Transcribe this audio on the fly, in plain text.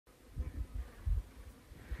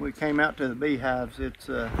We came out to the beehives. It's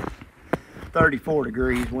 34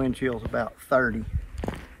 degrees, wind chill's about 30.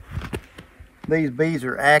 These bees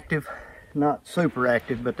are active, not super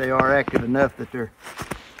active, but they are active enough that they're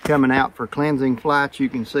coming out for cleansing flights. You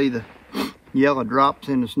can see the yellow drops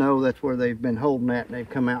in the snow. That's where they've been holding that, and they've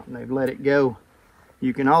come out and they've let it go.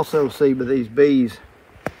 You can also see by these bees,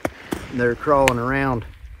 they're crawling around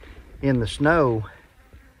in the snow.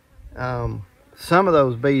 Some of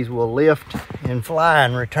those bees will lift and fly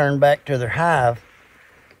and return back to their hive.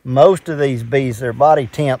 Most of these bees, their body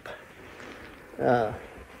temp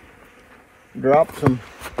drops them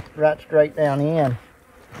right straight down in,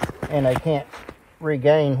 and they can't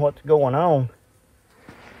regain what's going on.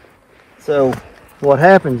 So what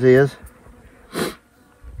happens is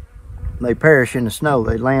they perish in the snow.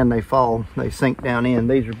 They land, they fall, they sink down in.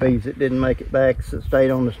 These are bees that didn't make it back, so stayed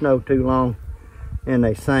on the snow too long, and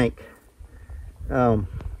they sank.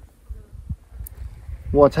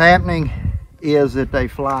 What's happening is that they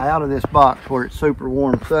fly out of this box where it's super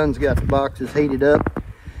warm. The sun's got the boxes heated up.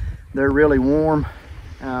 They're really warm.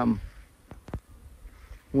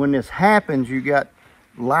 When this happens, you got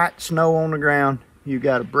light snow on the ground. You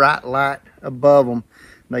got a bright light above them.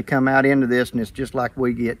 They come out into this, and it's just like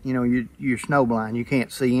we get. You know, you're snowblind. You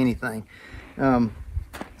can't see anything.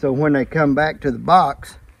 So when they come back to the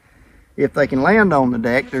box, if they can land on the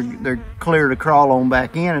deck, they're clear to crawl on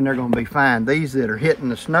back in, and they're going to be fine. These that are hitting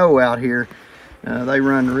the snow out here, they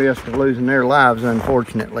run the risk of losing their lives,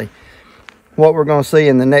 unfortunately. What we're going to see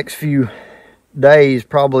in the next few days,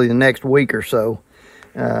 probably the next week or so,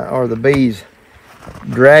 are the bees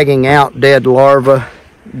dragging out dead larvae,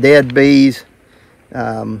 dead bees,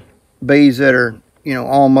 bees that are, you know,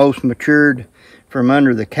 almost matured from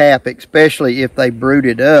under the cap, especially if they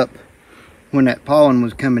brooded up when that pollen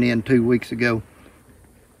was coming in 2 weeks ago.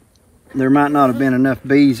 There might not have been enough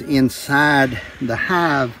bees inside the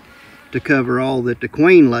hive to cover all that the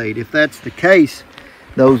queen laid. If that's the case,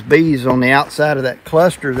 those bees on the outside of that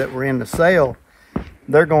cluster that were in the cell,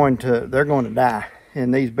 they're going to die,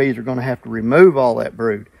 and these bees are going to have to remove all that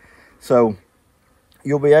brood. So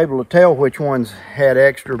you'll be able to tell which ones had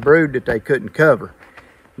extra brood that they couldn't cover.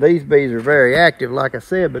 These bees are very active, like I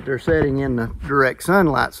said, but they're sitting in the direct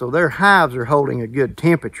sunlight, so their hives are holding a good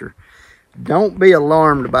temperature. Don't be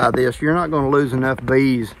alarmed by this. You're not going to lose enough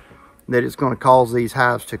bees that it's going to cause these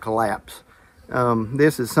hives to collapse.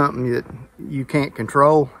 This is something that you can't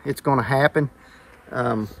control. It's going to happen.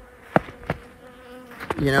 You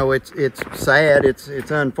know, it's sad, it's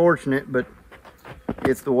unfortunate, but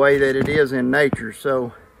it's the way that it is in nature.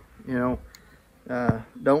 So, you know,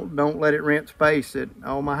 don't let it rent space that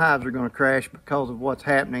all my hives are going to crash because of what's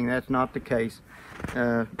happening. That's not the case.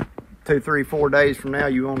 2, 3, 4 days from now,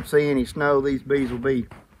 you won't see any snow. These bees will be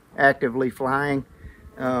actively flying.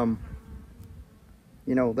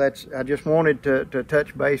 You know, I just wanted to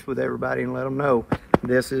touch base with everybody and let them know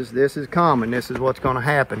this is common. This is what's going to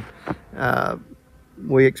happen.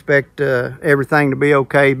 We expect everything to be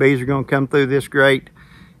okay. Bees are going to come through this great.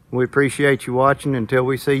 We appreciate you watching. Until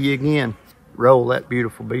we see you again, roll that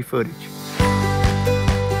beautiful bee footage.